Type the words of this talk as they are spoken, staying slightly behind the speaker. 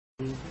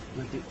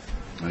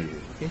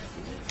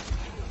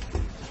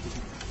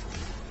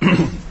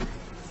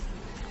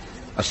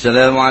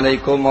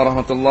Assalamualaikum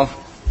warahmatullahi.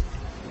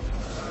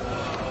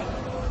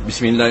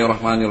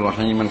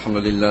 Bismillahirrahmanirrahim.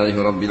 Alhamdulillahi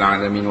rabbil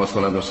alamin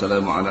wassalatu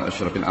wassalamu ala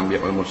asyrafil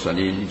anbiya wal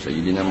mursalin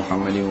sayyidina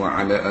Muhammadin wa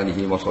ala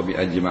alihi wa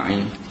sahbihi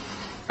ajma'in.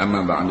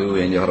 Amma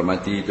ba'du, yang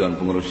dihormati tuan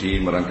pengerusi,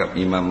 merangkap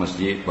imam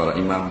masjid, para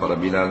imam, para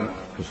bilal,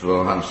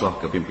 keseluruhan sah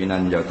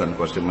kepimpinan jawatan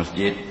kuasa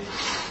masjid,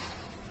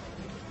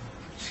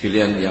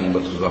 sekalian yang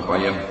bersusah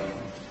payah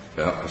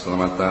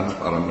keselamatan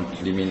para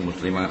muslimin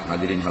muslimat,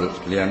 hadirin hadirat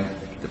sekalian,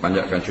 kita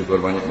panjatkan syukur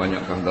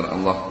banyak-banyak kehadirat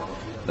Allah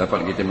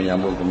dapat kita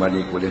menyambung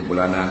kembali kuliah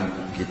bulanan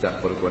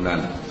kitab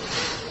perkunan.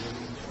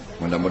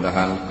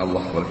 Mudah-mudahan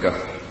Allah berkah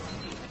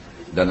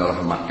dan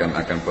rahmatkan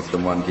akan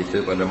pertemuan kita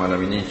pada malam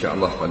ini.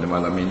 InsyaAllah pada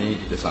malam ini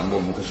kita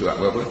sambung muka surat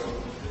berapa?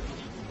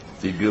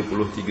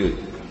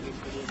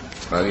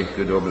 33, baris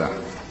ke-12.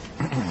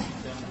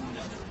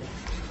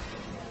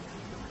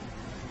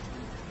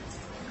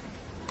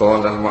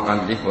 Qala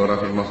al-mu'allif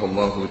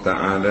rahimahullahu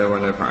ta'ala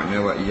wa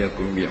nafa'na wa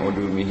iyyakum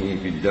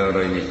bi'ulumihi fid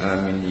dharain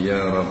amin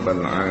ya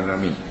rabbal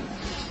alamin.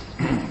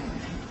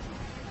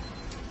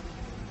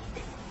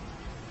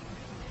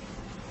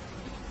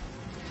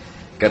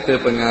 Kata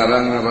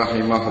pengarang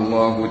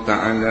rahimahullahu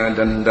ta'ala,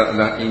 dan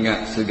hendaklah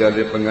ingat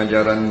segala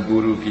pengajaran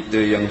guru kita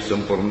yang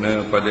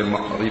sempurna pada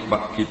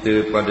makrifat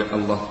kita pada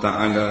Allah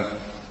Ta'ala.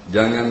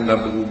 Janganlah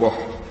berubah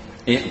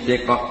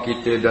i'tiqad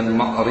kita dan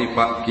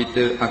makrifat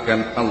kita akan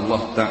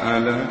Allah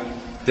Ta'ala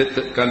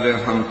tatkala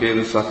hampir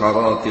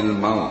sakaratil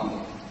maut.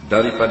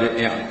 Daripada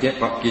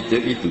i'tiqad kita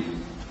itu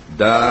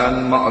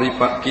dan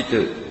makrifat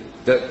kita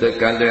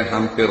tatkala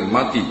hampir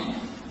mati,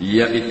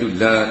 iaitu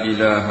la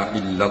ilaha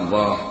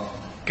illallah.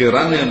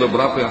 Kerana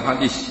beberapa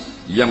hadis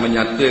yang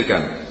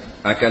menyatakan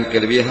akan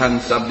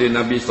kelebihan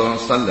sabda Nabi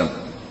SAW,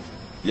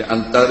 yang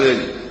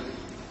antaranya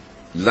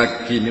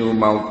lakinu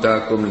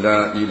mautakum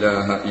la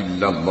ilaha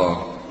illallah,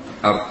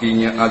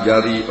 artinya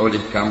ajari oleh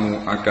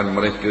kamu akan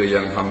mereka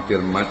yang hampir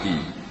mati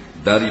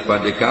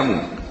daripada kamu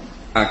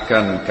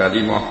akan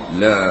kalimah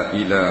la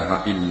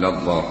ilaha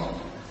illallah.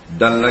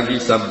 Dan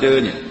lagi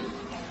sabdanya,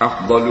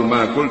 afdalu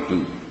ma qultu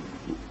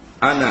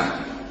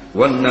ana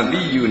wan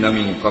nabiyyuna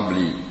min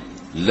qabli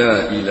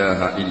la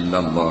ilaha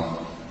illallah,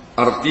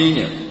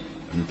 artinya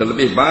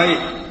terlebih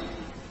baik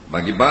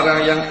bagi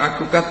barang yang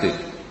aku kata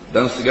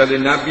dan segala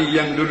nabi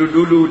yang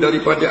dulu-dulu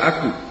daripada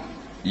aku,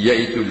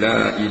 iaitu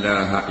la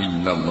ilaha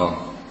illallah.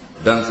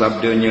 Dan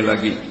sabdanya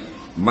lagi,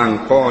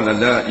 man qala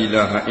la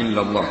ilaha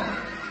illallah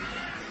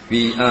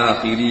fi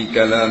akhiri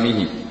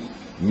kalamihi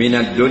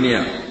minad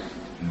dunya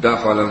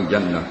dakhala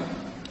al-jannah,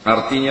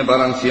 artinya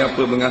barang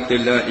siapa mengata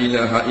la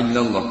ilaha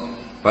illallah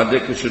pada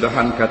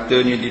kesudahan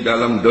katanya di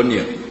dalam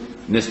dunia,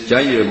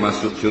 nescaya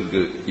masuk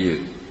syurga ia,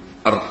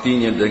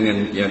 artinya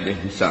dengan tiada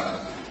hisab.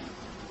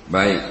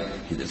 Baik,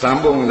 kita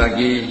sambung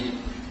lagi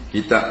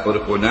kitab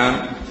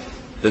perkunan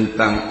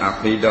tentang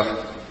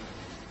akidah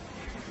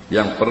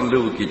yang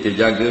perlu kita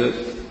jaga,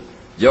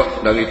 jauh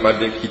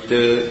daripada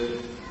kita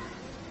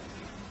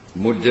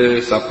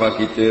muda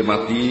sampai kita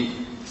mati,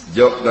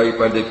 jauh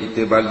daripada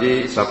kita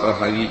balik sampai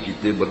hari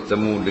kita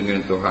bertemu dengan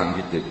Tuhan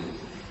kita.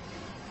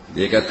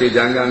 Dia kata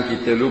jangan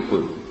kita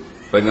lupa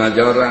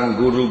pengajaran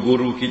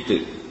guru-guru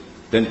kita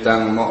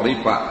tentang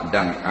makrifat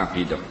dan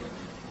akidah.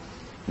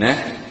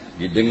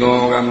 Dia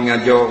dengar orang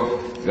mengajar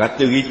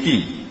rata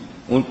riti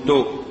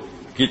untuk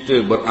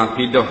kita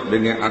berakidah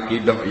dengan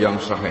akidah yang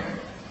sahih.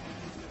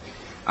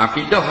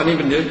 Akidah ni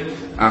benda,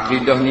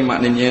 akidah ni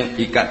maknanya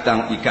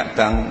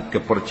ikatan-ikatan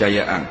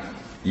kepercayaan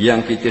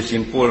yang kita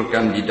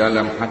simpulkan di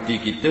dalam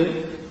hati kita,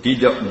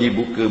 tidak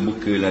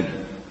dibuka-buka lagi.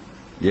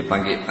 Dia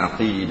panggil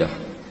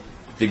akidah.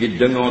 Kita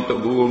dengar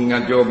untuk guru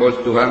mengajar bahawa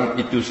Tuhan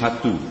itu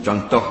satu,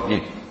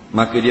 contohnya,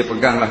 maka dia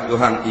peganglah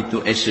Tuhan itu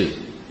esa.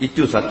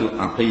 Itu satu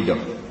akidah.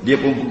 Dia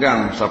pun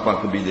pegang sampai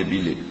ke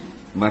bila-bila.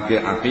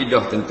 Maka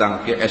akidah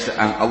tentang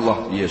keesaan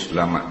Allah, dia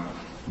selamat.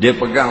 Dia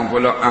pegang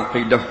pula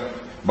akidah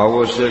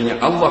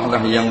bahawasanya Allah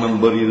lah yang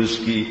memberi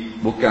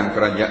rezeki, bukan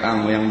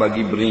kerajaan yang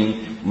bagi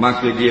bering.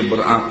 Maka dia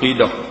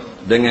berakidah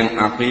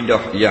dengan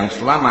akidah yang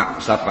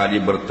selamat sampai dia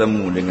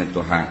bertemu dengan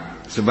Tuhan.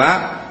 Sebab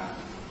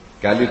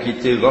kalau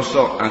kita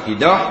rosak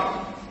akidah,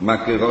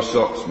 maka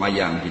rosak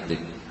semayang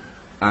kita.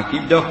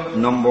 Akidah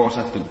nombor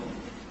 1.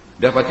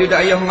 Lepas tu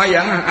dah ayah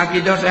semayang lah,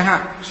 akidah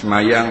sehat.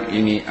 Semayang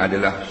ini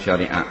adalah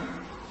syariat.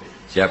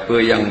 Siapa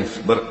yang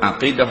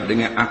berakidah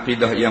dengan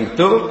akidah yang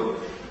betul,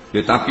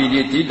 tetapi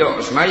dia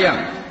tidak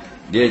semayang,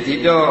 dia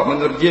tidak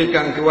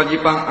mengerjakan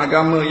kewajipan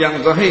agama yang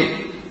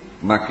zahir,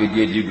 maka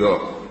dia juga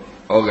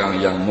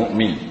orang yang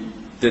mukmin,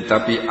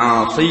 tetapi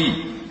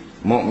asi,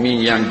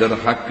 mukmin yang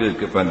derhaka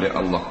kepada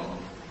Allah.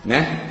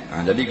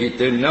 Jadi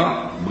kita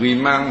nak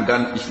beriman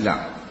dan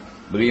Islam.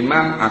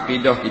 Beriman,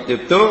 akidah kita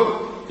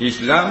betul.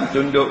 Islam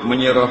tunduk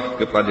menyerah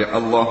kepada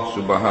Allah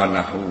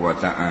Subhanahu wa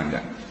ta'ala.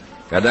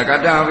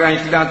 Kadang-kadang orang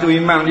Islam tu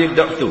iman dia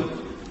tak betul,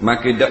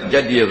 maka tak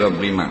jadi orang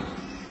beriman.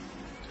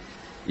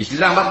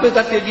 Islam apa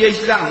kata dia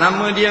Islam?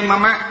 Nama dia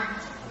Mamat,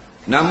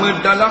 nama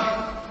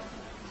adalah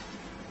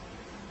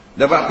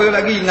Dapat apa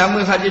lagi? Nama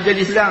saja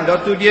jadi Islam. Dah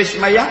tu dia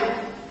semayang.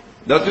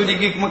 Dah tu dia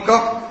pergi ke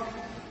Mekah.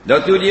 Dah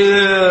tu dia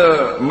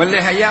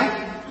melih ayam.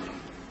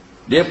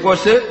 Dia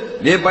puasa.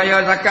 Dia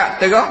bayar zakat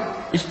terang.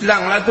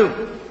 Islam lah tu.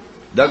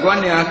 Dah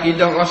gua ni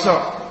akidah rosak.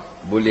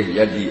 Boleh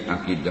jadi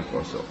akidah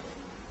rosak.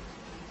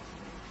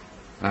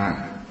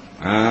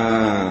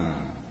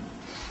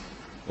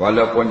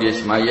 Walaupun dia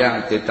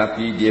semayang,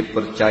 tetapi dia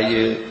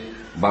percaya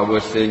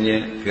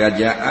bahawasanya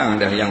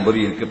kerajaan dah yang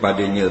beri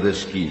kepadanya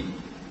rezeki.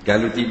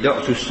 Kalau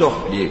tidak,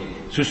 susah dia,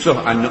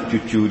 susah anak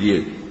cucu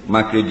dia,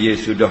 maka dia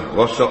sudah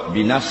rosak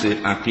binasa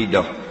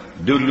akidah.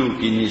 Dulu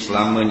kini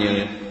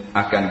selamanya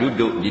akan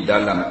duduk di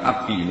dalam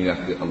api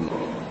neraka Allah.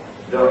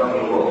 Dah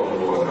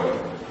keluar.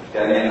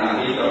 Dan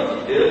akidah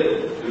kita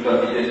sudah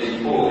tidak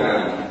simpulkan.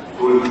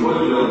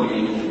 Kul-kullu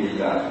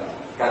minillah.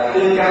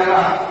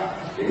 Katakanlah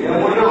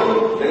dengan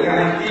mulut, dengan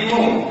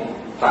hatimu,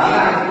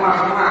 tanah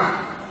kemah-kemah,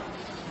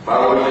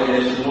 bahawasanya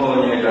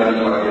semuanya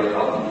daripada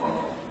Allah.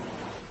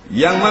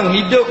 Yang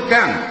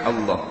menghidupkan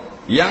Allah,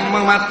 yang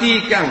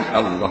mematikan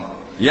Allah,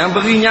 yang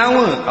beri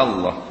nyawa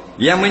Allah,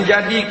 yang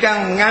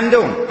menjadikan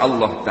mengandung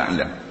Allah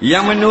Ta'ala,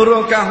 yang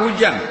menurunkan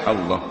hujan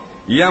Allah,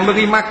 yang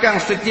beri makan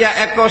setiap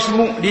ekor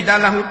semut di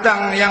dalam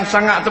hutang yang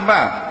sangat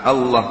tebal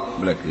Allah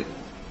belaka.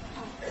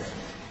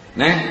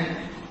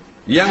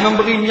 Yang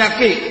memberi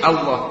penyakit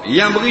Allah,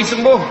 yang beri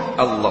sembuh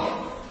Allah.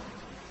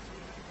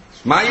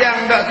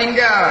 Semayang tak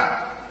tinggal,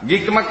 pergi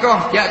ke Mekah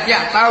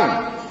tiap-tiap tahun,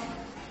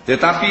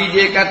 tetapi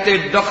dia kata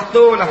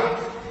doktor lah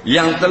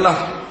yang telah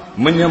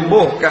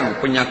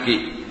menyembuhkan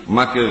penyakit,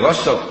 maka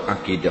rosak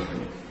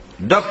akidahnya.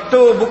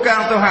 Doktor bukan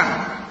Tuhan.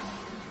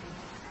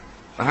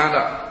 Faham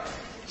tak?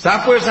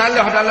 Siapa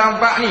salah dalam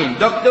bab ni?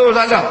 Doktor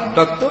salah.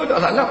 Doktor tak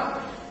salah,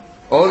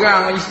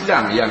 orang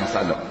Islam yang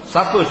salah.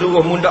 Siapa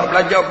suruh mundak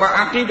belajar bab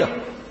akidah?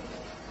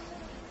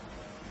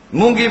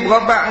 Mungkin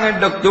berobat dengan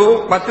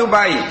doktor, lepas tu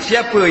baik.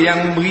 Siapa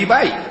yang memberi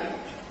baik?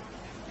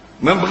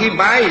 Memberi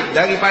baik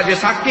daripada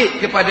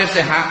sakit kepada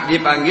sihat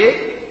dipanggil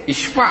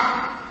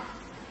isfa'.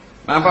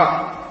 Nampak?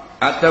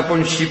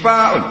 Ataupun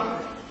syifa'un.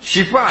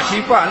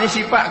 Syifa' ni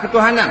sifat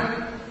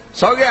ketuhanan.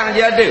 Seorang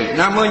dia ada,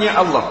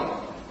 namanya Allah.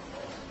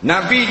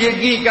 Nabi dia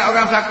pergi kat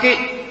orang sakit,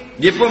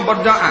 dia pun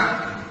berdoa,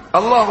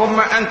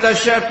 Allahumma anta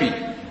syafi,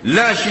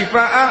 la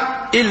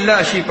syifa'a illa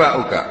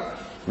syifa'uka.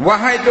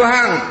 Wahai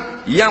Tuhan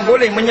yang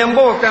boleh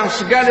menyembuhkan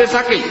segala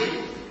sakit,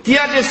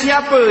 tiada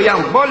siapa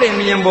yang boleh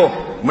menyembuh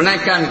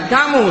melainkan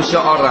kamu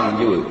seorang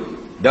jua.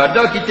 Dah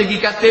kita pergi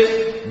kata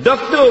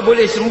doktor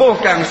boleh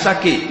sembuhkan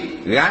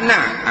sakit,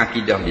 rana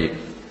akidah dia.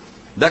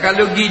 Dah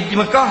kalau pergi di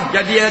Mekah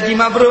jadi haji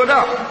mabrur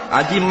dah.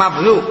 Haji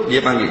mabrur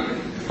dia panggil.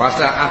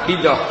 Pasal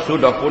akidah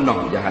sudah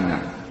punah jahanam.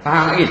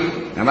 Faham lagi?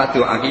 Nampak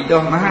tu akidah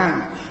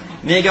mahal.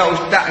 Ni kan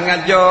ustaz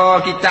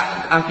ngajar kitab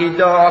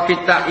akidah,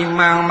 kitab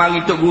iman,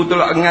 mari tok guru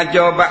tolak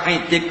ngajar bab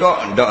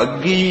i'tikad, dak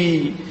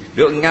pergi.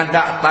 Duk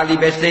ngadak tali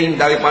besing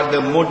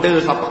daripada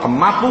muda sampai ke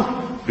mapuh,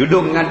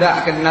 duduk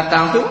ngadakkan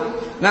binatang tu.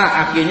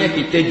 Nah, akhirnya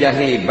kita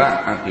jahil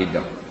bab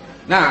akidah.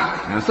 Nah,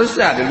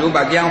 selesai dulu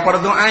bagian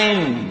fardu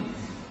ain.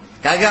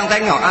 Sekarang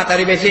tengok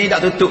tali besing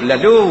tak tutup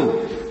lalu.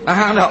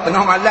 Faham tak?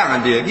 Tengah malam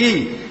ada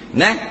lagi.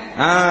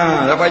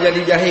 Lepas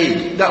jadi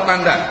jahil, tak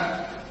pandai.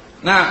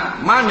 Nah,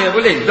 mana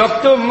boleh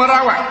doktor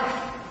merawat,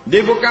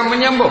 dia bukan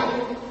menyembuh.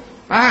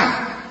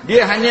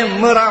 Dia hanya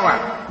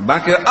merawat.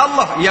 Maka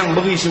Allah yang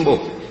beri sembuh.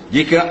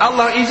 Jika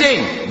Allah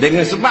izin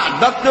dengan sebab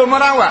doktor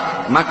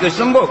merawat, maka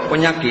sembuh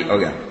penyakit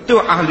orang. Tu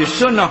ahli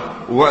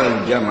sunnah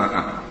wal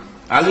jamaah.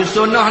 Ahli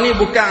sunnah ni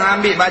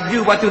bukan ambil baju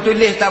batu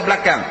tulis tak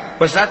belakang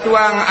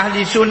Persatuan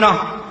Ahli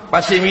Sunnah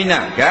Pasir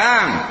Mina,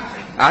 kan?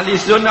 Ahli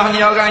sunnah ni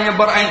orang yang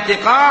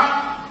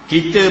beriktikad.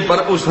 Kita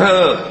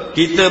berusaha,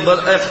 kita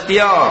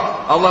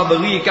berikhtiar. Allah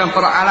berikan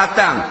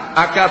peralatan,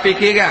 akal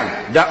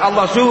fikiran, dan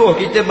Allah suruh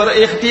kita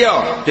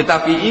berikhtiar.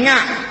 Tetapi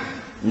ingat,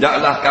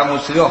 hendaklah kamu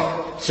serah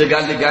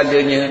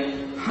segala-galanya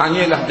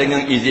hanyalah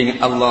dengan izin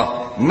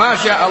Allah.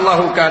 Masya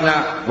Allahu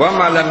kana wa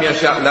ma lam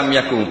yasha' lam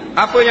yakun.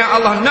 Apa yang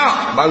Allah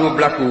nak baru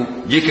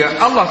berlaku. Jika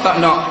Allah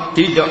tak nak,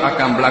 tidak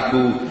akan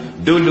berlaku.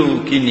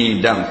 Dulu, kini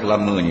dan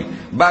selamanya.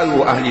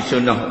 Baru ahli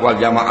sunnah wal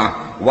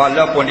jamaah,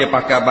 walaupun dia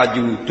pakai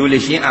baju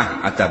tulis Syiah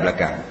atas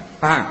belakang.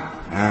 Faham?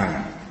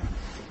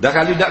 Dah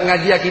kalau tak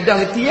ngaji akidah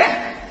reti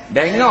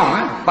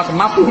Dengar pakai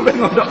mampu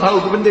dengar tak tahu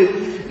ke benda.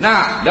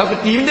 Nah, dah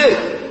reti benda.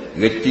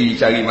 Reti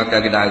cari makan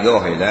ke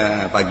darah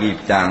lah. Pagi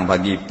petang.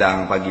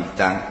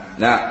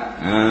 Nah,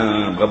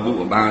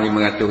 berebut bang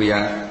 500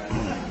 ya.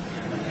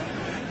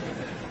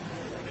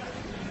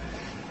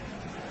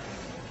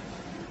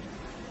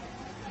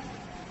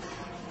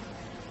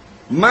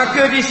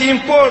 Maka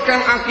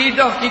disimpulkan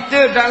akidah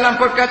kita dalam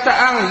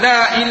perkataan la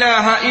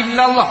ilaha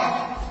illallah.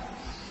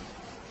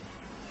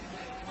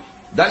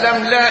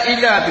 Dalam la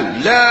ilaha tu,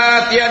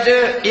 la tiada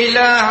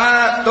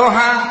ilaha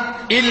Tuhan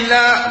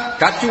illa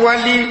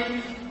kecuali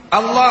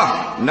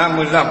Allah,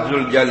 nama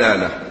lafzul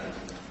jalalah.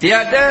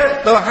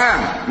 Tiada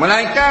Tuhan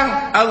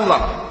melainkan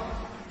Allah.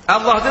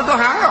 Allah tu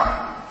Tuhan kau.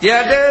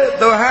 Tiada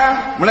Tuhan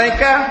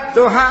melainkan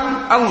Tuhan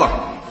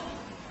Allah.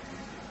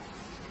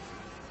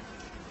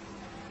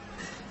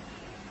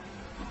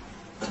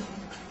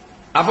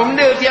 Apa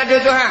benda tiada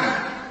Tuhan?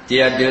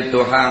 Tiada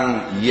Tuhan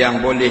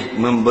yang boleh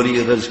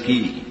memberi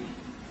rezeki,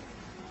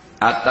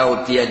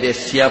 atau tiada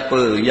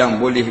siapa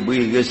yang boleh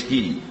beri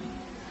rezeki.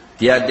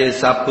 Tiada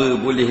siapa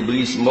boleh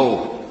beri sembuh.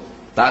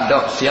 Tak ada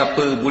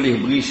siapa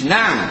boleh beri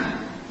senang.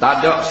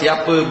 Tak ada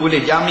siapa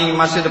boleh jamin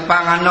masa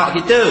depan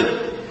anak kita.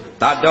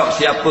 Tak ada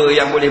siapa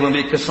yang boleh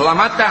memberi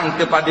keselamatan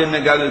kepada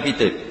negara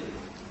kita.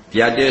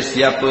 Tiada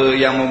siapa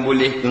yang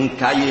boleh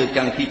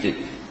mengkayakan kita.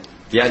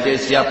 Tiada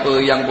siapa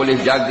yang boleh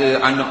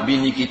jaga anak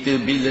bini kita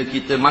bila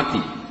kita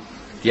mati.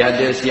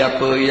 Tiada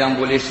siapa yang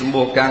boleh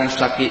sembuhkan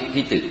sakit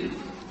kita.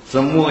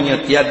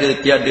 Semuanya tiada,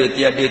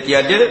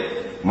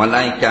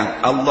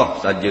 melainkan Allah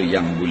saja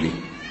yang boleh.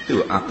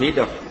 Itu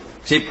akidah.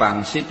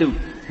 Sipang situ.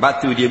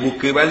 Batu dia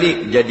buka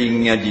balik jadi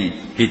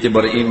ngaji. Kita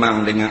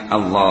beriman dengan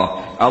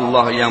Allah.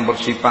 Allah yang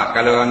bersifat,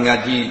 kalau orang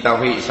ngaji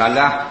tauhid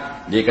salah,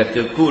 dia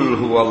kata kul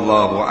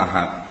huwallahu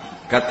ahad.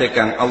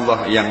 Katakan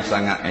Allah yang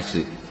sangat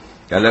esa.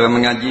 Kalau orang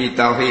mengaji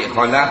tauhid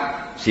khalas,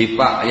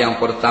 sifat yang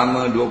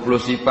pertama 20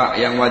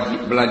 sifat yang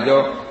wajib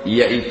belajar,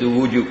 iaitu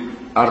wujud.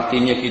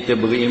 Artinya kita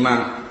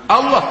beriman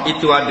Allah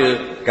itu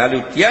ada.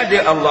 Kalau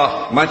tiada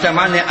Allah, macam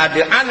mana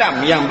ada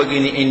alam yang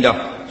begini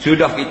indah?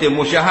 Sudah kita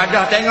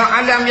musyahadah tengok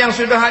alam yang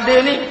sudah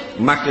ada ni,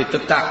 maka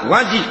tetap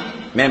wajib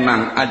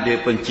memang ada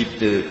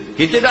pencipta.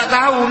 Kita tak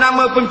tahu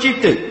nama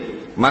pencipta,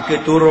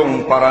 maka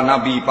turun para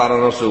nabi, para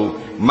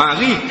rasul,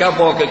 mari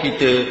khabar ke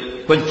kita,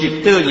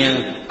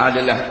 penciptanya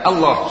adalah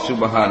Allah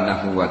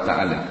Subhanahu wa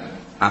taala.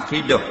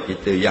 Akidah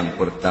kita yang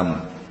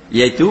pertama,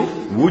 iaitu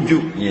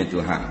wujudnya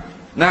Tuhan.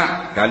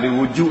 Nah,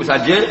 kalau wujud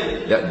saja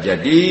tak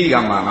jadi,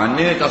 ramai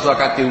mana tak usah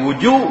kata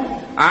wujud.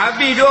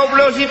 Habis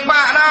 20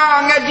 sifat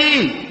dah ngaji.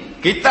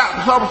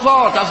 Kitab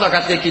besar-besar tak usah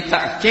kata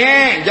kitab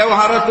kecil,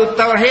 Jawharatul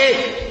Tauhid.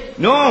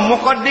 No,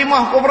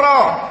 Muqaddimah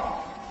Kubra.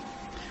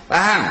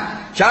 Faham?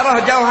 Syarah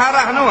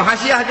Jawharah no,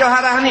 hasiah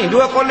Jawharah ni,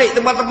 2 kolik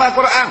tebal-tebal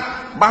Quran.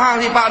 Bahas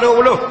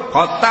 420.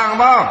 Khotang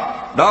bah.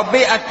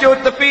 Dobik acuh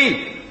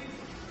tepi.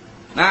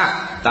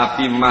 Nah,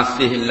 tapi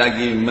masih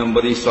lagi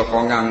memberi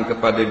sokongan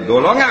kepada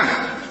golongan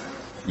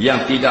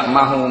yang tidak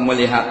mahu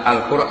melihat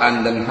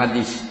Al-Quran dan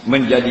hadis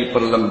menjadi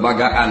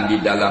perlembagaan di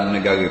dalam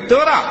negara.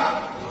 Betul tak?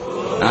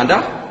 Ada?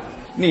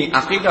 Ni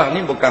akidah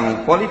ni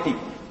bukan politik.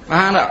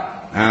 Faham tak?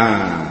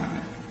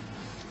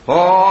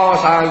 Oh,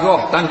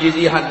 sarah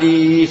tanjizi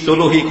hadis,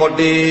 suluhi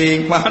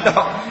koding. Faham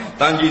tak?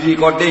 Tanjizi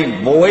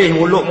koding, boleh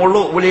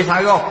muluk-muluk, boleh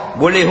sarah,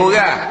 boleh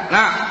hurah.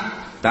 Nah,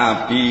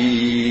 tapi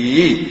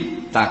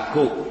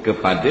takut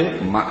kepada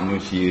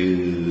manusia.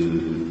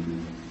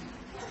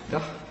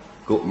 Dah.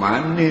 Kok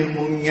mana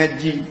mu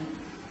ngaji?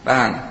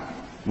 Faham?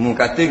 Mu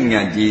kata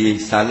ngaji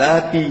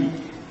salafi,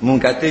 mu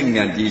kata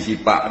ngaji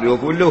sifat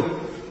 20.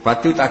 Lepas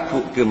tu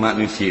takut ke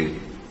manusia.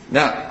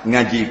 Nak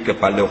ngaji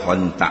kepala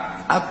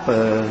hontak.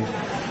 Apa?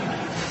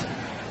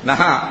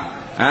 Nah,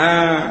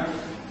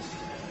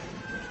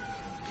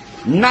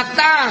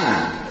 Natang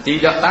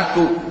tidak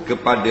takut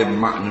kepada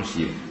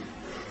manusia.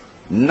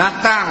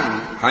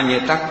 Natang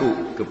hanya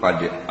takut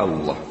kepada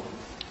Allah.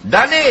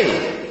 Dalil,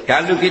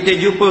 kalau kita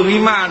jumpa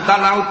rimah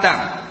dalam lautan,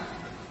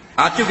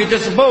 acu kita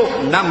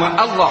sebut nama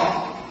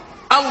Allah.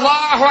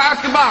 Allahu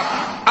Akbar,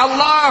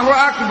 Allahu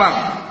Akbar.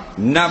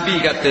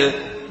 Nabi kata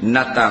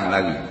natang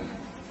lari.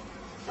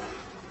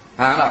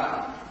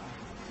 Harap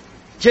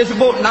dia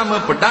sebut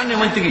nama Perdana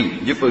Menteri,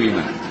 jumpa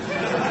rimah.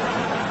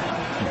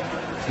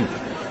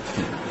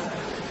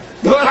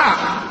 Betul.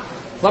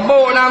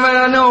 Sebut nama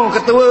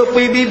ketua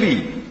PBB,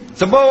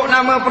 sebut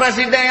nama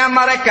Presiden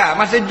Amerika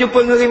masa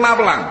jumpa dengan rimah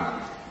belang.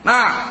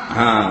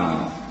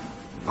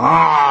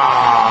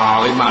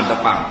 Rimah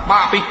depan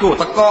Pak Piku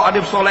tekak ada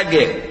besar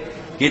lagi.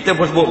 Kita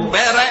pun sebut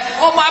Barack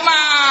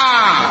Obama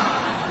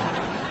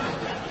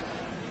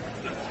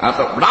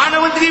atau Perdana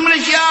Menteri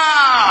Malaysia.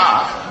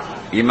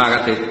 Rimah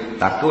kata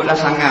takutlah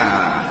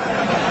sangat.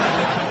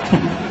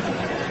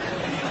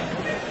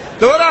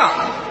 Betul tak?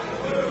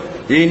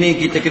 Ini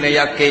kita kena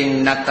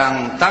yakin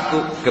datang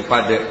takut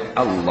kepada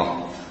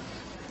Allah.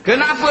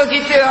 Kenapa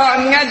kita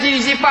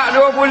ngaji sifat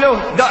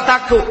 20 tak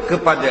takut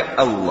kepada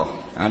Allah?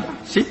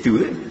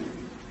 Situ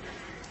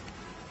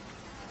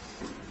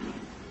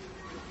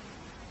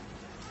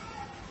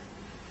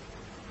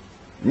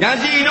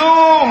ngaji no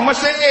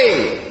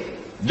Mesir,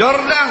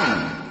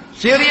 Jordan,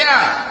 Syria,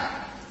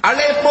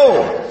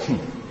 Aleppo,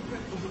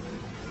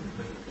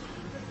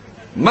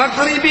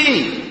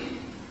 Maghribi,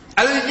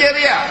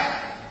 Algeria,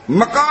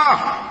 Mekah,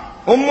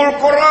 Ummul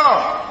Qura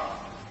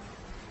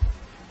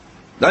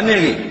dan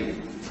ini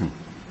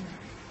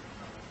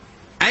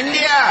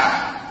India.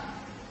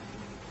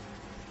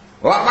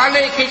 Wak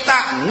balik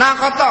kita nak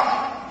kotak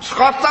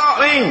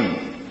sekotak ni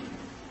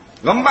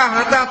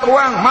lembah atas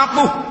tuang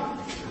mapuh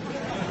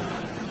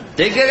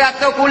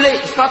 300 kulit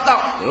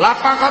sekotak,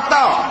 8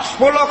 kotak,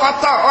 10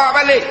 kotak wak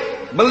balik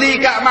beli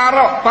kat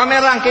Maroc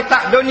pameran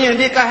kitab dunia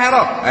di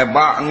Kahirah.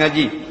 Bak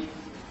ngaji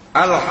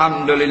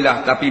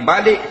alhamdulillah, tapi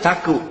balik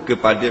takut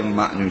kepada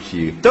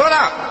manusia. Betul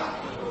tak?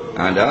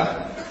 Ada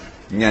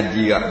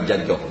ngaji rak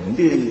jadah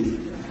dia.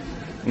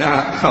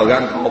 Nah,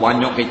 orang kau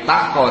banyak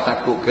kitab kau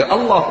takut ke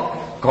Allah.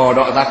 Kau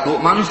tak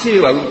takut manusia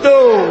baru tu.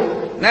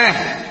 Nah,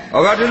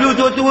 orang dulu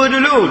tua-tua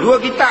dulu,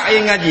 2 kitab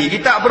yang ngaji.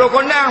 Kitab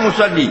berokondang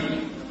musalli.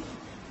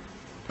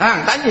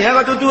 Tanya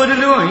orang tua-tua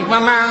dulu,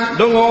 mamang,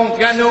 dongong,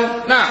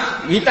 piano.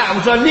 Nah,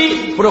 kitab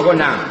musalli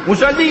berokondang.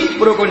 Musalli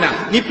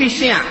berokondang. Nipis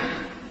siap.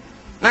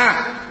 Nah,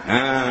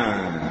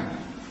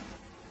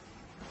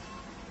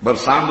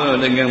 bersama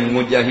dengan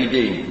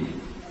mujahidin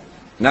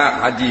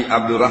Haji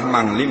Abdul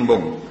Rahman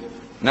Limbong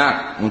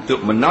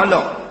untuk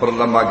menolak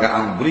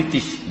perlembagaan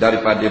British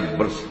daripada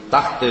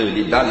bertakhta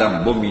di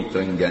dalam bumi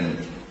Terengganu.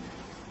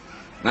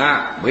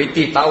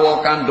 British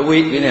tawarkan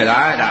duit gini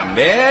lah, dah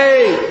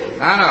ambil.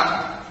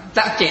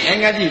 Tak cek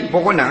ngaji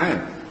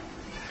pokoknya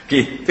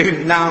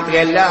kita nak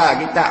rela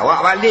kita awak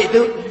balik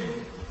tu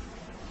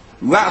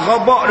buat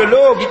robok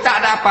dulu, kita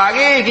ada apa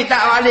lagi, kita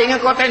balik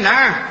dengan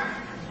kontainer.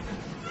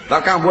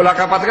 Takkan bola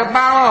kapal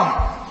terbang.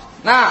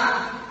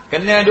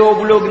 Kena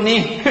 20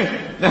 geni.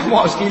 Nak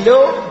mau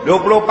sekilo,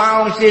 20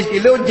 pound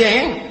sekilo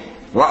jeng.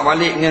 Buat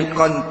balik dengan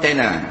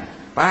kontainer.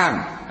 Faham?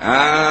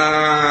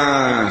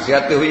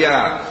 100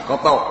 riyal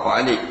kotak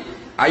balik.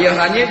 Ayah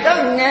tanya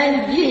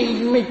dengan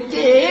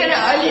mesej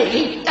alik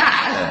kita.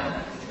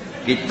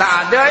 Kita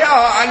ada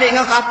ya alik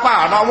dengan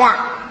kapal tak buat.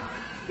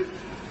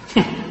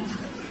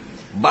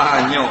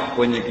 Banyak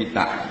punya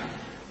kita.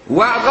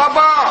 Buat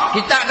robok,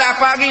 kita dah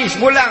pagi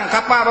sebulan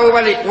kapal baru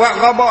balik. Buat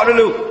robok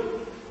dulu.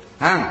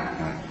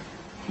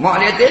 Mak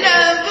dia tidak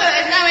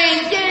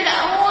mesej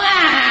tak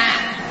muat.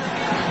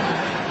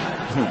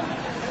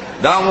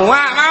 Dah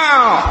muat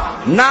kau.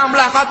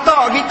 16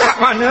 kotak kita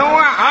mana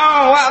muat.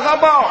 Buat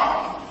robok.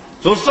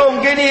 Susung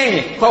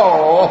gini.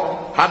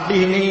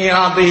 Habis ni.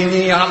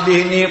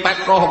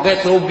 Pakoh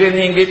gitu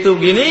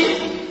gini.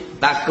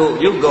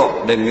 Takut juga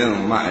dengan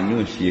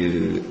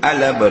manusia.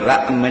 Ala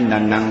berak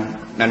menanang.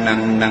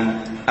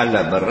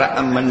 Ala berak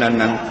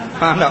menanang.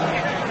 Faham tak?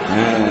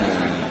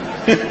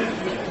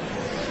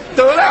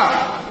 Itulah.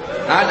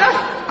 Ada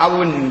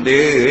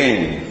awunda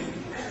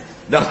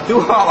dah tu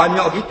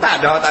banyak kita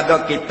dah tak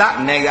ada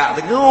kitab nerak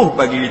teguh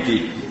bagi itu.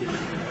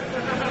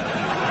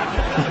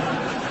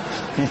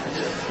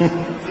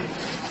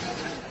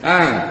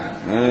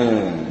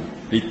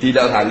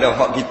 Tidak salah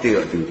hak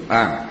kita tu.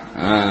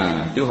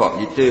 Tu hak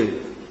kita.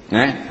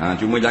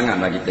 Cuma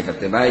janganlah kita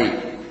kata baik.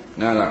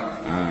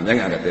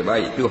 Jangan kata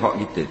baik, tu hak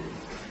kita.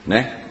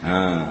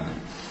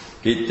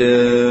 Kita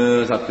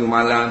satu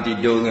malam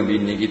tidur dengan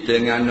bini kita,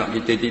 dengan anak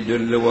kita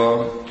tidur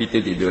luar, kita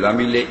tidur dalam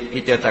bilik,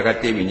 kita atas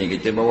katil, bini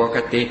kita bawa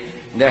katil.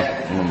 Dah.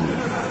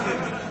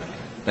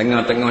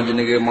 Tengah-tengah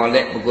jenera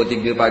molek pukul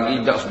 3 pagi,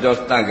 dak sudah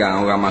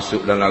setagang orang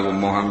masuk dalam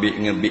rumah ambil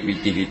ngebit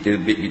biti kita,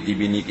 bit biti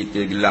bini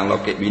kita, gelang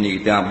loket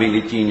bini kita, habis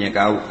licinnya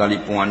kau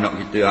telefon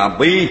anak kita,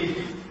 habis.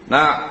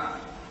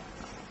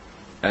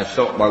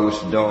 Esok baru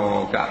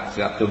sedar kat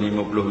 150,000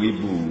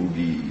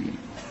 rugi.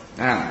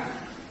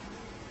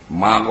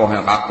 Marah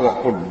yang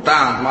aku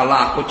dah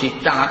malah aku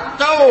cicak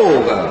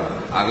tu ke.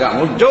 Agak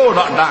mujur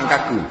tak dah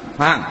kaku.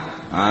 Faham?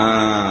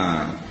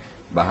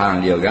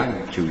 Bahan dia orang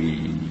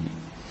curi.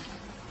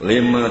 5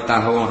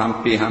 tahun,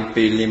 hampir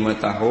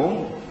 5 tahun,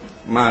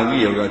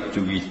 mari orang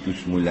curi itu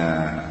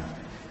semula.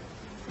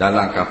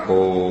 Dalam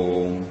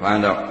kampung.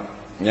 Faham tak?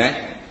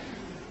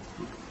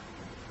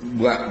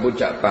 Buat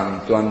ucapan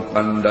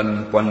tuan-tuan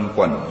dan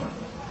puan-puan.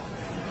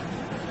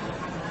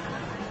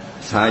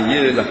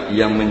 Sayalah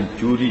yang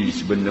mencuri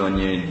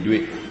sebenarnya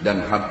duit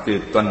dan harta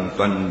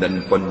tuan-tuan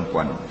dan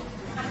puan-puan.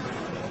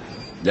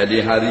 Jadi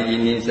hari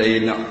ini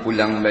saya nak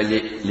pulang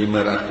balik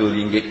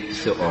RM500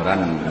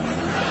 seorang.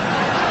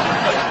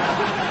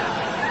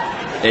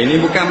 Ini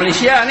bukan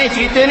Malaysia ni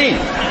cerita ni.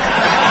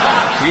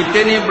 Cerita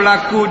ni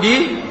berlaku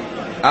di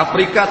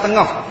Afrika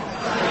Tengah.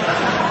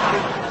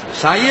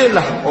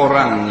 Sayalah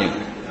orangnya.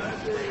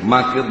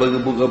 Maka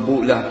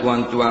berebut-rebutlah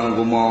tuan-tuan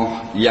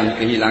rumah yang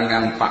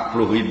kehilangan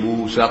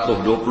 40,000,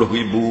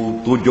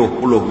 120,000,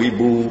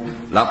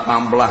 70,000,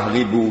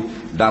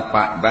 18,000,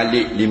 dapat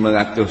balik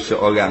 500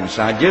 seorang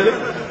saja,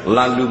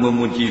 lalu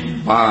memuji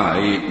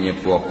baiknya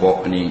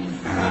puak-puak ni.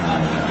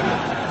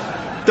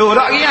 Tu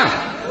tak kira?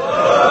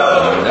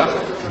 Tak.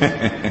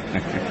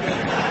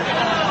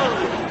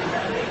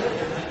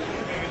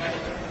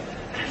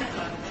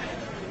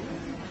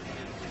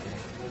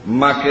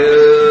 Maka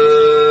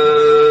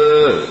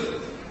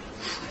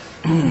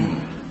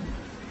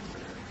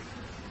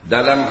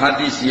dalam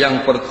hadis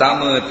yang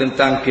pertama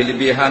tentang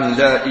kelebihan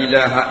la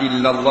ilaha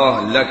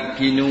illallah,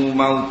 lakinu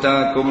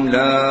mautakum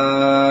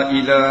la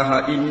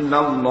ilaha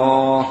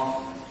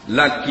illallah,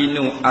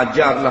 lakinu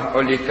ajarlah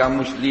oleh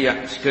kamu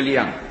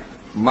sekalian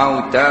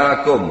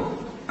mautakum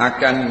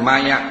akan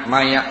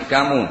mayat-mayat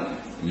kamu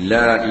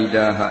la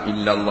ilaha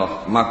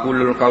illallah.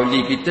 Makulul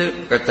qauli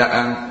kita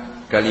kataan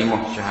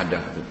kalimah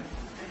syahadah tu.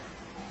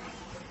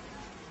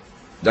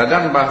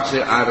 Dalam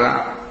bahasa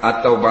Arab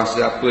atau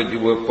bahasa apa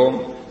juga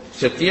pun,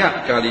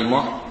 setiap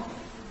kalimah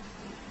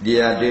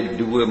dia ada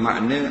 2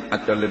 makna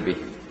atau lebih.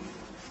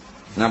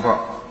 Nampak?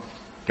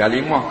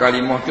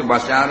 Kalimah-kalimah tu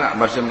bahasa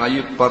Arab, bahasa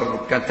Melayu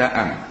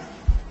perkataan.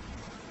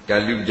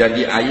 Kalau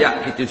jadi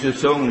ayat kita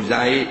susung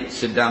Zaid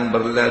sedang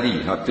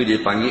berlari, itu dia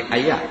panggil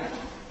ayat.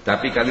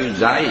 Tapi kalau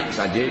zaid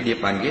saja dia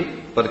panggil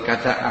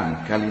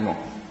perkataan kalimah.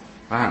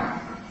 Faham?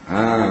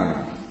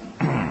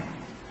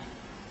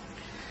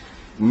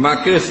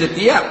 Maka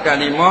setiap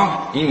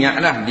kalimah,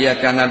 ingatlah dia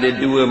akan ada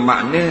dua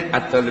makna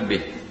atau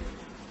lebih.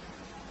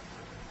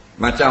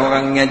 Macam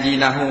orang ngaji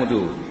nahu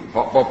tu,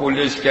 hak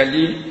popular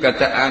sekali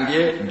kataan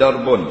dia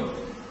darbun.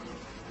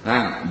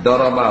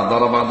 Daraba,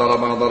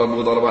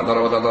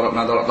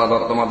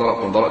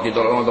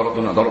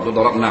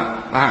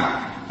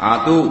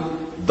 tu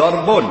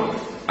darbun.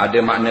 Ada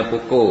makna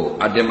pukul,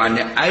 ada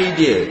makna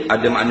idea,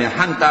 ada makna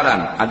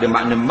hantaran, ada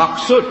makna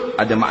maksud,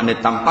 ada makna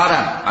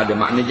tamparan, ada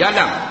makna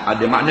jalan,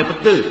 ada makna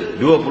peta.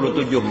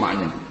 27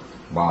 makna.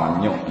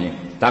 Banyak ni.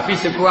 Tapi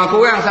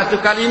sekurang-kurang satu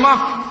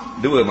kalimah,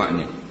 dua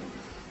makna.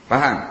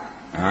 Faham?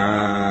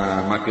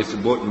 Maka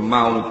sebut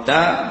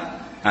mauta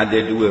ada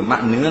dua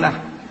makna lah.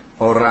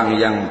 Orang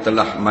yang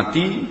telah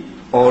mati,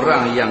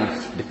 orang yang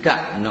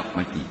dekat nak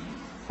mati.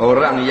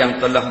 Orang yang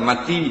telah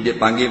mati dia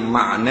panggil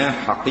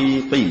makna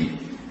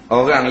haqiqi.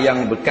 Orang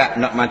yang dekat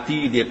nak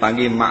mati dia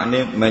panggil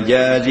makna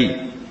majazi.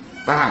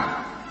 Faham?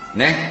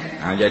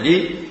 Jadi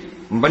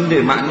benda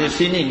makna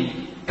sini,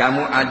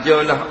 kamu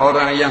ajarlah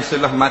orang yang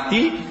telah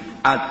mati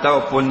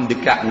ataupun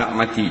dekat nak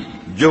mati.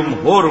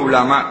 Jumhur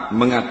ulama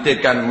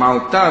mengatakan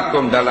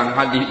mautakum dalam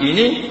hadis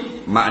ini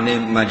makna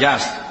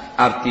majaz,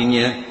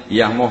 artinya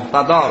yang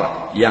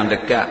muhtadar, yang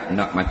dekat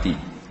nak mati.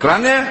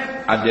 Kerana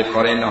ada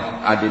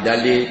qarinah, ada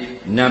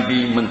dalil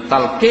Nabi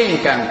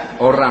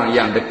mentalkinkan orang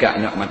yang dekat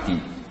nak mati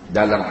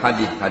dalam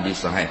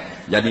hadis-hadis sahih.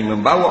 Jadi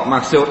membawa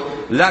maksud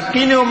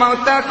lakinu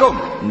mautakum,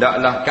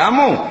 hendaklah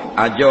kamu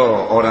ajar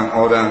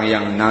orang-orang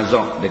yang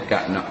nazak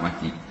dekat nak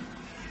mati.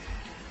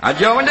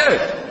 Ajar benda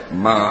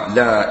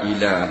la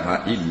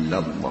ilaha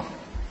illallah.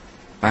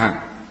 Faham?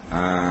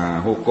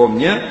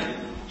 Hukumnya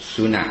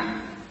sunat.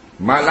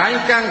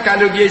 Melainkan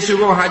kalau dia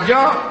suruh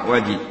ajar,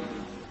 wajib.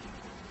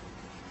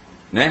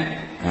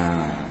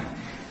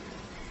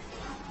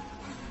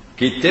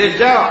 Kita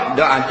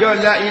dah ajar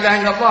la ilaha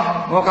illallah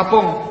orang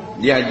kampung,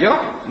 dia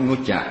ajar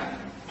mengucap.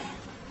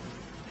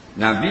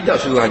 Nabi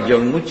tak suruh ajar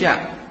mengucap.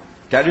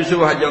 Kalau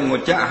suruh ajar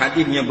mengucap,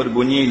 hadisnya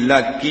berbunyi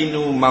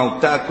lakinu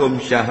mautakum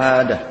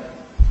syahadah.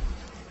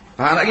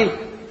 Faham lagi?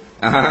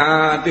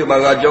 Tu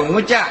baru ajar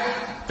mengucap.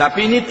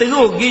 Tapi ini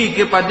terus pergi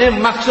kepada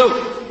maksud.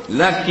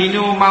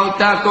 Lakinu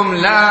mautakum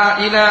la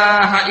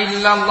ilaha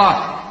illallah.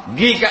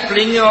 Pergi kat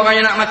telinga orang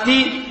yang nak mati,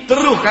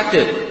 terus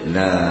kata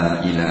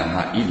la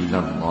ilaha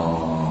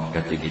illallah.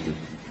 Kata gitu,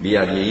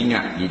 biar dia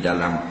ingat di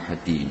dalam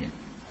hatinya.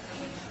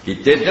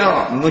 Kita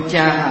dah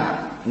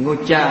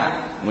ngucap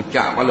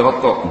kepala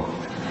otak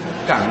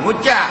kan,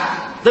 ngucap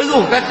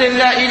terus kata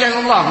la ilaha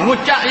illallah.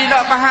 Ngucap dia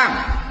tak faham.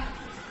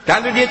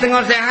 Kalau dia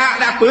tengah sehat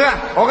tak apa lah.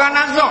 Orang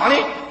nazak ni,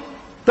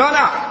 tahu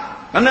tak,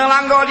 kena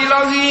langgar di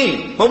lori,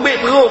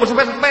 pembik perut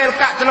bersepel-sepel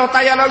dekat celah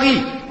tayar lori,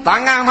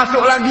 tangan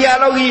masuk lagi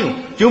lori tu,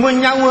 cuma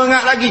nyawa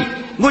ingat lagi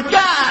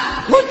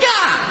ngucap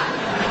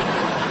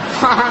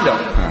faham tak?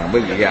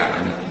 Bergerak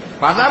ni.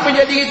 Pasal apa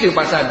jadi gitu?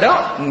 Pasal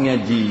dak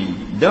ngaji,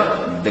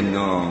 dak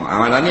dengar.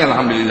 Amalan ni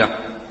alhamdulillah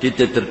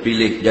kita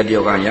terpilih jadi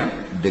orang yang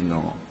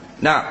dengar.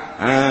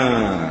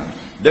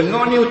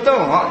 Dengar ni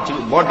utang. Hak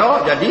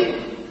bodoh jadi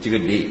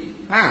cerdik.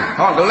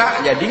 Hak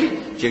gelak jadi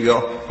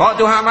cerah. Hak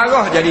Tuhan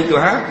marah jadi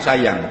Tuhan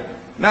sayang.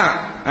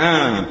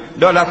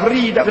 Dah lah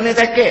free, tak kena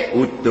taket.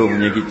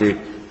 Untungnya kita.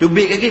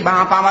 Tubik lagi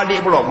apa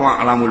balik pula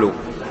muak dalam mulut.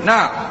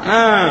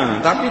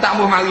 Tapi tak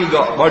mau mari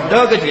gak.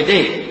 Bodoh ke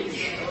cerdik?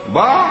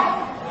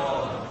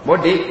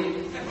 Bodik.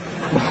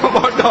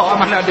 Bodoh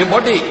mana ada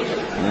bodik.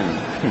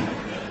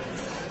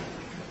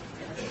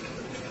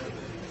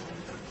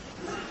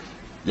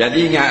 Jadi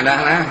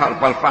ingatlah hak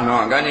lepas-lepas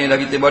nak kan ni dah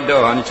kita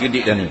bodoh ni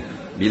cerdik dah ni.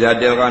 Bila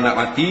ada orang nak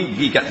mati,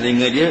 pergi kat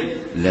telinga dia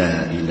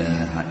la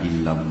ilaha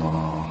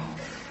illallah.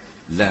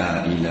 La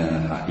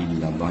ilaha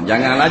illallah.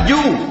 Jangan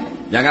laju,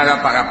 jangan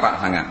rapat-rapat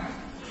sangat.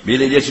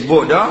 Bila dia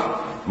sebut dah,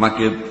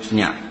 maka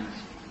senyap.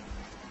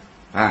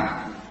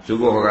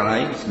 Suruh orang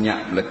lain senyap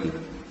belaka,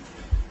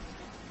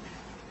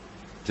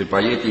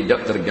 supaya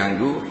tidak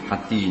terganggu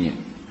hatinya.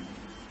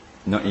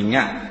 Nak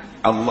ingat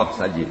Allah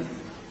saja.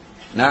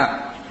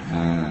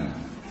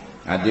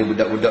 Ada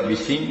budak-budak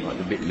bising,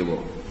 lebih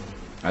luar.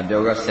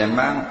 Ada orang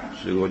sembang,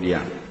 suruh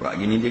diam. Buat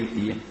gini dia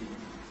reti.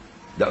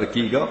 Tak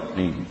reti ke?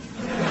 Ni.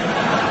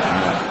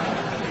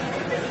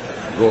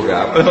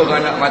 Gora.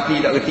 Orang nak mati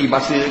tak reti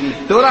bahasa lagi.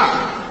 Betul tak?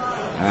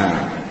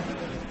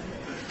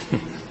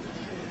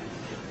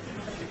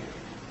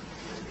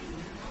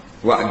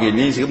 Buat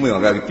gini semua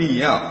orang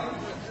reti.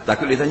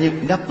 Takut dia tanya,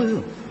 kenapa?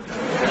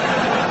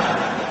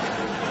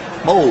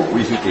 Bau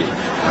di situ.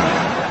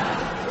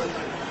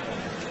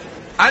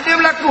 Ada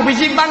berlaku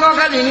bising bangga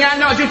kali ni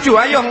anak cucu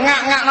ayah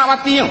ngak-ngak nak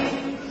mati tu.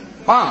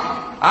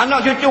 Anak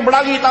cucu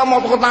berlari tahu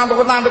mau tukutang.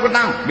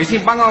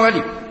 Bising bangga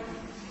kali.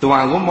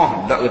 Tuan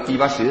rumah tak reti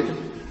bahasa tu.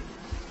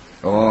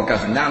 Kan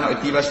senang nak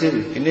reti bahasa.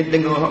 Kena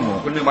dengar semua,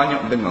 kena banyak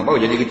dengar baru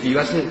jadi reti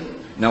bahasa.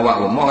 Nak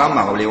buat rumah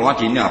ramai boleh orang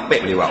Cina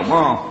apek boleh buat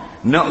rumah.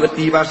 Nak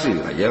reti bahasa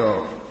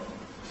ayo.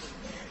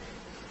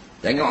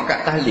 Tengok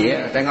kat tahlil,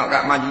 tengok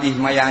kat majlis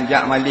mayang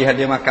ajak majlis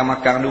ada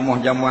makan-makan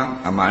rumah jamuan.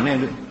 Mana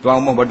tu?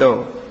 Tuan rumah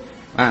bodoh.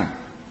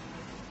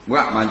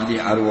 Buat majlis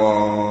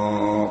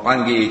arwah,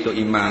 panggil Tok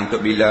Imam,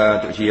 Tok Bila,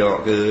 Tok Siok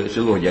ke,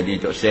 suruh jadi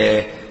Tok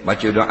Syekh,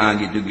 baca doa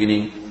gitu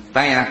gini.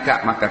 Tanya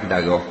akak makan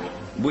kedarah.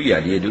 Buya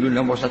dia dulu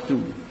nombor 1.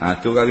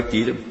 Tu orang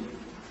reti tu.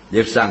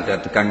 Dia pesan ke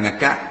tukang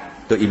akak,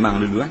 Tok Imam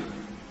dulu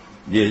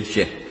Dia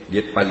Syekh,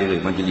 dia kepala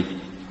majlis.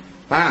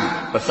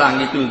 Faham?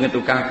 Pesan gitu dengan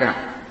tukang akak.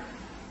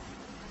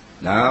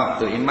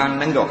 Tok Imam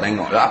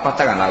tengok lah apa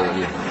tangan lauk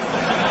dia.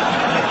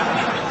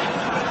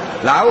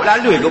 Lauk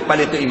lalu ikut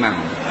kepala Tok Imam.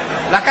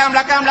 Belakang.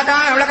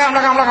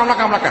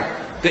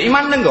 Tok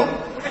Imam nenggok.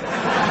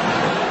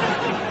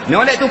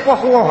 Nolek tupuh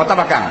kuah atas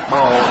belakang.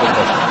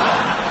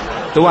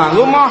 Tuan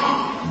rumah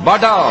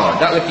bodoh,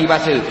 tak reti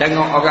bahasa.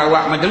 Tengok orang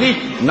buat majlis,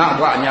 nak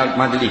buatnya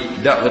majlis,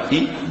 tak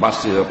reti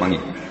bahasa apa ni.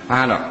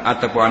 Tak?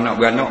 Ataupun anak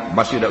beranak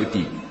bahasa tak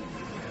reti.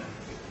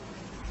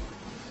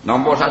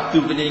 Nombor 1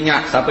 kena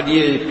ingat siapa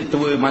dia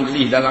ketua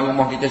majlis dalam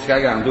rumah kita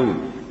sekarang tu.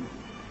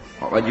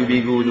 Baju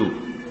biru tu.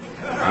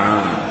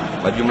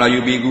 Baju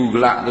Melayu biru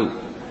gelap tu.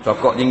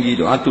 Sokok tinggi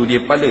tu. Tu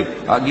dia kepala.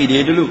 Bagi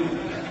dia dulu.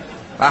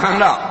 Faham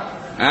tak?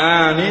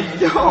 Ni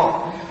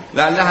jauh.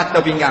 Lalah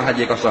atau pinggang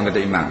saja kosong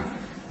kata imam.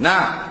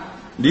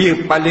 Dia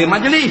kepala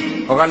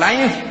majlis. Orang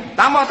lain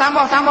tambah dah.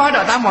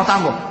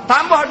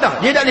 Tambah dah.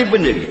 Dia tak boleh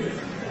benda ni.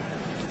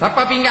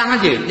 Siapa pinggang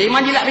saja. Dia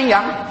imam jilat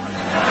pinggang.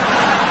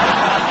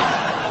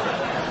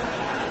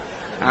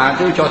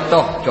 Tu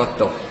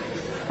contoh.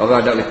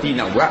 Orang tak reti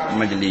nak buat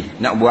majlis.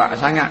 Nak buat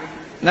sangat.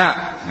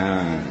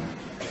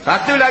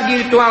 Satu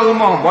lagi tuan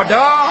rumah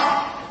bodoh.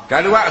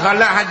 Kalau buat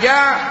solat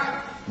hajat,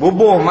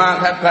 bubuh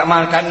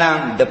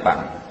makanan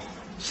depan.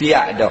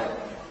 Siap dah.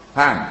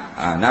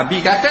 Nabi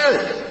kata,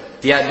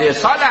 tiada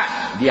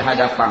solat di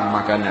hadapan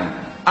makanan.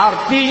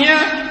 Artinya,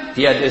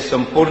 tiada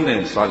sempurna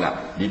solat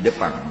di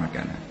depan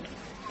makanan.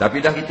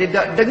 Tapi dah kita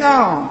tak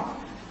dengar.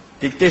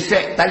 Kita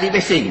set tali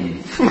basing.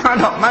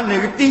 Mana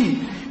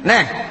reti.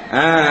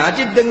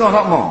 Haji dengar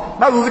hak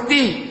baru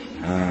reti.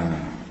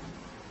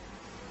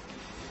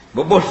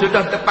 Bubuh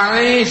sudah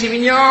depan ni si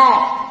minyak,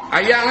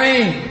 ayam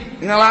ni,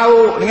 dengan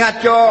lauk, dengan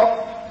cok.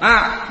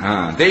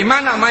 Dari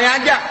mana mai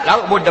ajak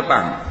lauk pun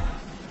depan.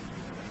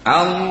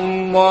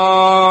 Allahu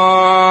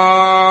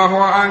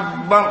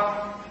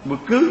Akbar.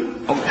 Buka.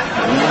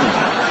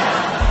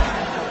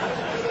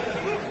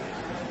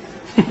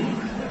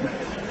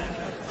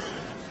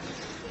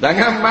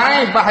 Jangan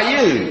main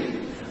bahaya.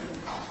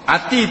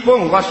 Hati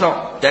pun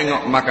rosak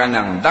tengok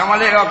makanan. Dah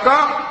balik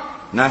rokok.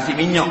 Nasi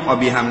minyak wa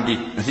bihamdi.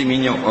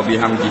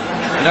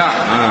 Tak.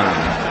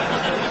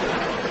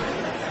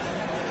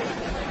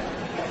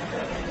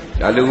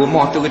 Kalau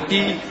rumah tu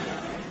reti,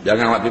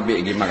 jangan waktu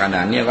baik pergi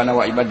makanan. Ni orang nak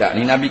buat ibadat.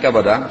 Ni Nabi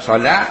kata dah,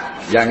 solat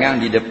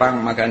jangan di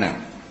depan makanan.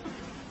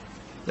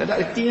 Dah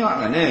tak reti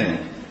nak mana?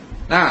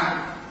 Tak.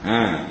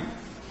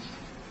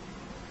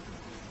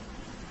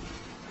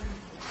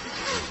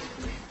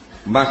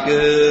 Maka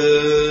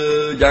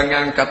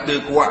jangan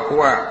kata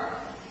kuat-kuat.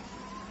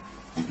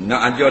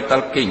 Nak ajar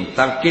talqin.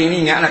 Talqin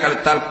ni ingatlah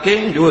kalau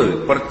talqin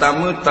 2.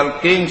 Pertama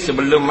talqin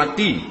sebelum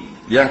mati.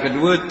 Yang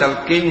kedua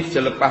talqin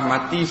selepas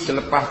mati,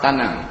 selepas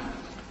tanam.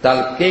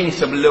 Talqin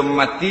sebelum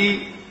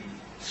mati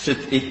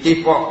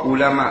ittifaq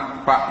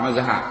ulama 4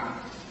 mazhab.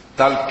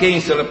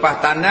 Talqin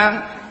selepas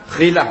tanam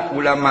khilaf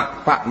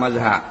ulama 4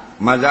 mazhab.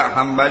 Mazhab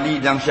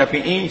Hambali dan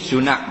Syafi'i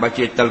sunat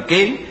baca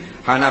talqin.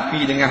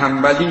 Hanafi dengan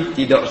Hambali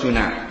tidak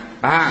sunat.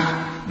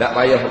 Faham? Tak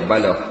payah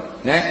balah.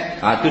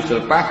 Itu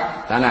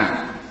selepas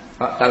tanam.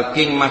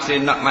 Talqin masih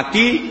nak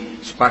mati,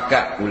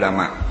 sepakat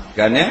ulama.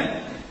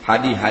 Kerana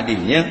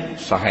hadis-hadisnya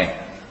sahih.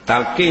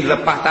 Talqin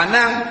lepas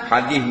tanam,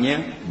 hadisnya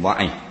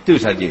dhaif. Itu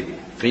saja.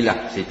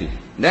 Khilaf situ.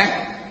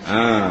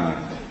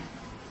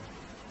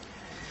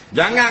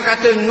 Jangan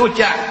kata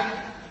ngucap.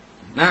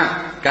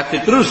 Kata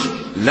terus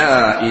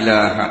la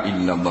ilaha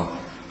illallah.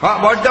 Hak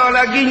bodoh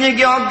lagi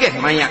nyegi ogeh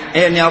mayat.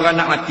 Ni orang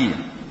nak mati.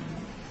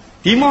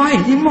 Timah.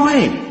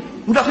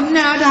 Dah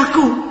kenal dah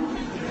aku.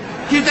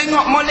 Kita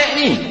tengok molek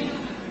ni.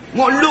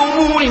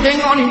 Ngolongmu ni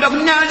tengok ni dah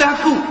kenal dah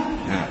aku.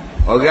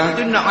 Orang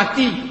tu nak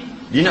mati,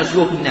 dia nak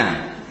suruh kenal.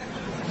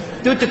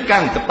 Tu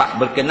tekan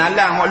tempat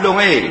berkenalan maklum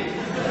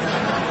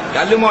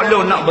Kalau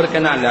maklum nak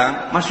berkenalan,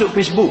 masuk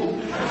Facebook.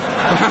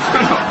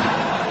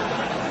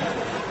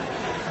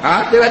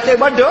 Dia kata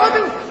bodoh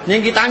tu.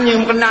 Yang kita tanya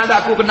kenal dah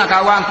aku, kenal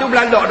kawan tu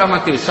belalak dah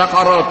mati.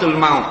 Sakaratul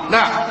maut.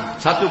 Tak.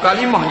 Satu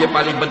kalimah je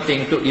paling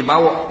penting untuk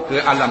dibawa ke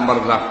alam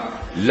barzakh.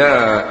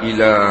 La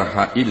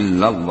ilaha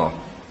illallah.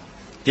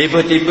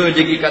 Tiba-tiba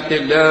dia kata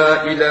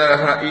la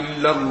ilaha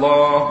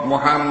illallah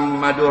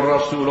Muhammadur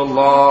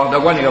Rasulullah. Dah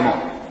buat ni kamu.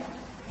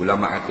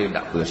 Ulama kata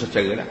tak apa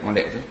secara lah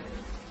molek tu.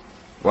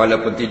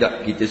 Walaupun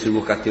tidak kita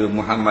suruh kata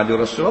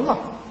Muhammadur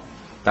Rasulullah.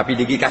 Tapi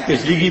dia kata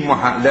sendiri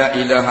la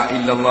ilaha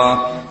illallah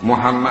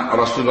Muhammad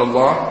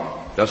Rasulullah.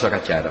 Tak usah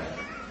kacau dah.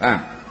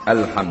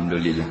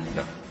 Alhamdulillah.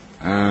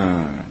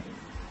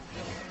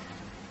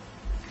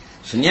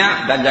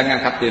 Senyap dan jangan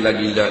kata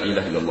lagi la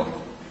ilaha illallah.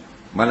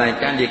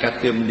 Melainkan dia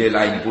kata benda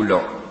lain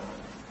pula.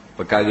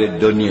 Perkara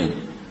dunia.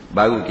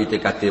 baru kita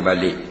kata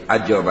balik,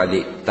 ajar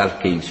balik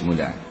talqin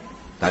semula.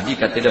 Tadi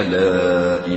kata dah la